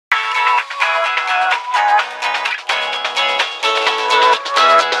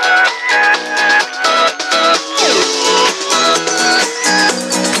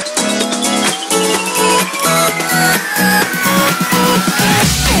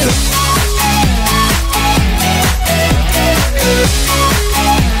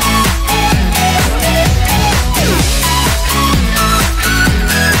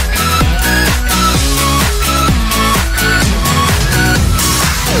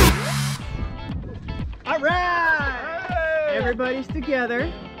everybody's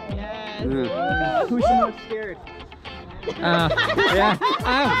together. Yes. Who's the most scared? Yeah.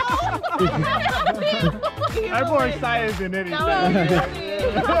 I'm more excited than anything.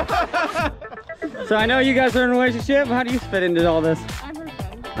 So I know you guys are in a relationship. How do you fit into all this? I'm her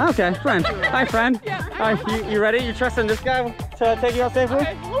friend. Okay, friend. Hi, friend. Yeah. All right, you ready? You trusting this guy to take you out safely?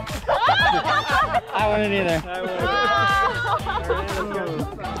 I wouldn't either.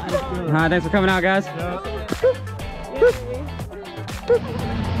 All right, thanks for coming out, guys.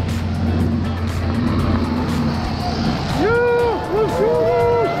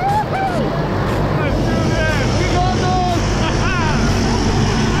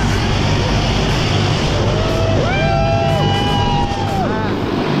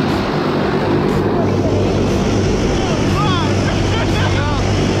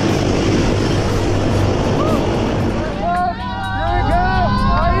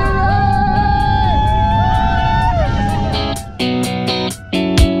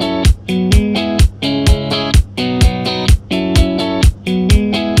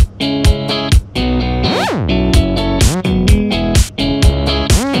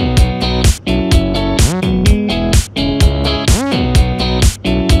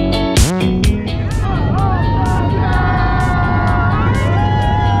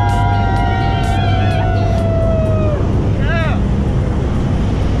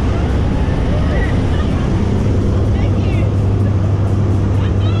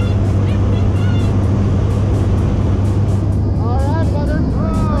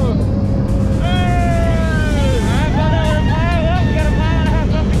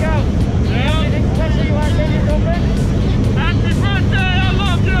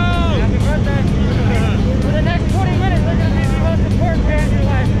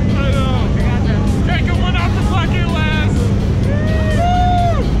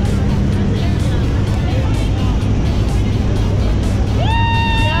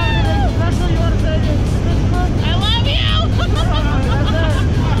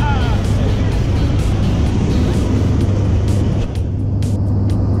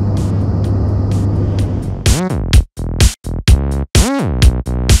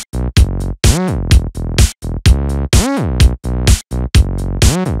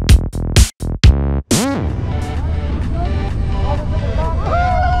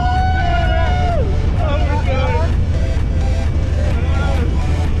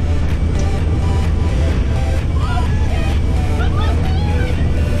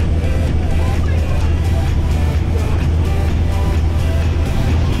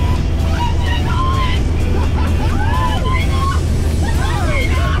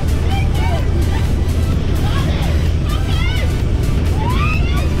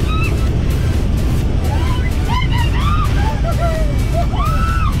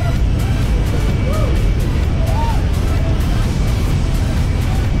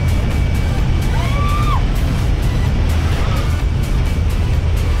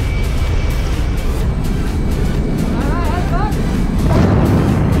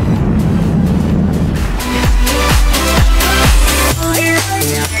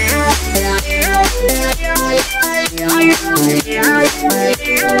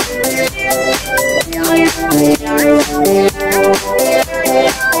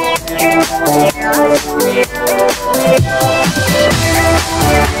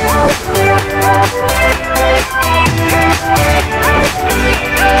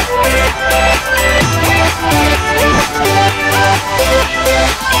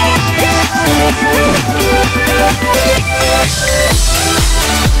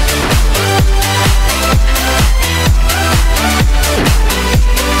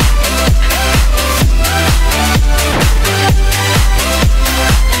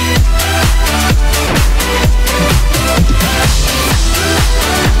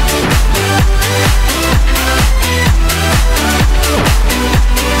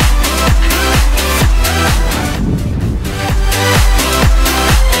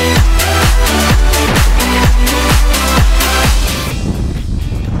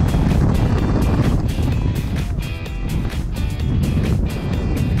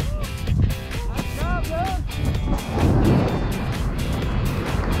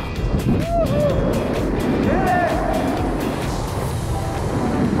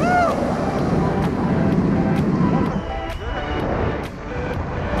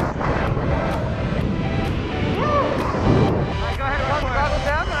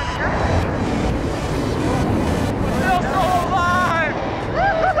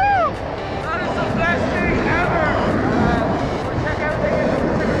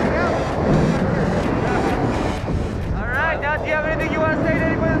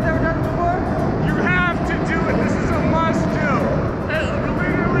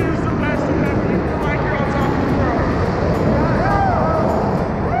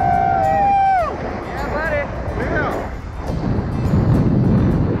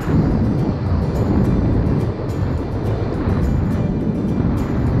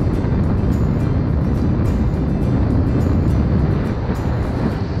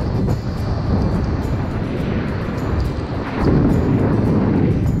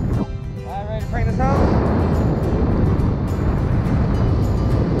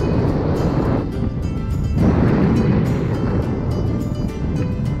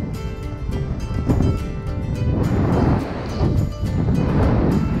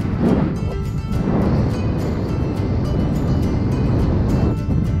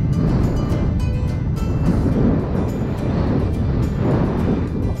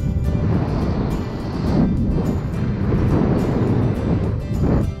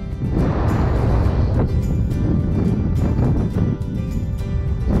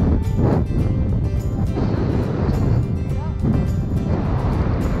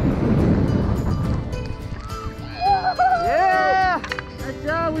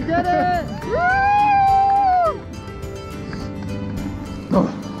 we did it! Oh.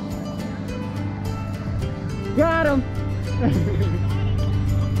 Got him!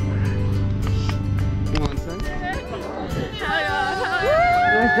 Come on, son.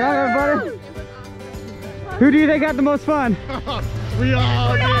 Nice job, everybody. Who do you think got the most fun? We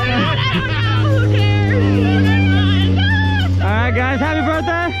all did. Who cares? All right, guys. Happy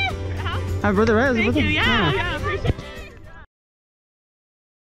birthday! Happy birthday, right? Thank you. Yeah.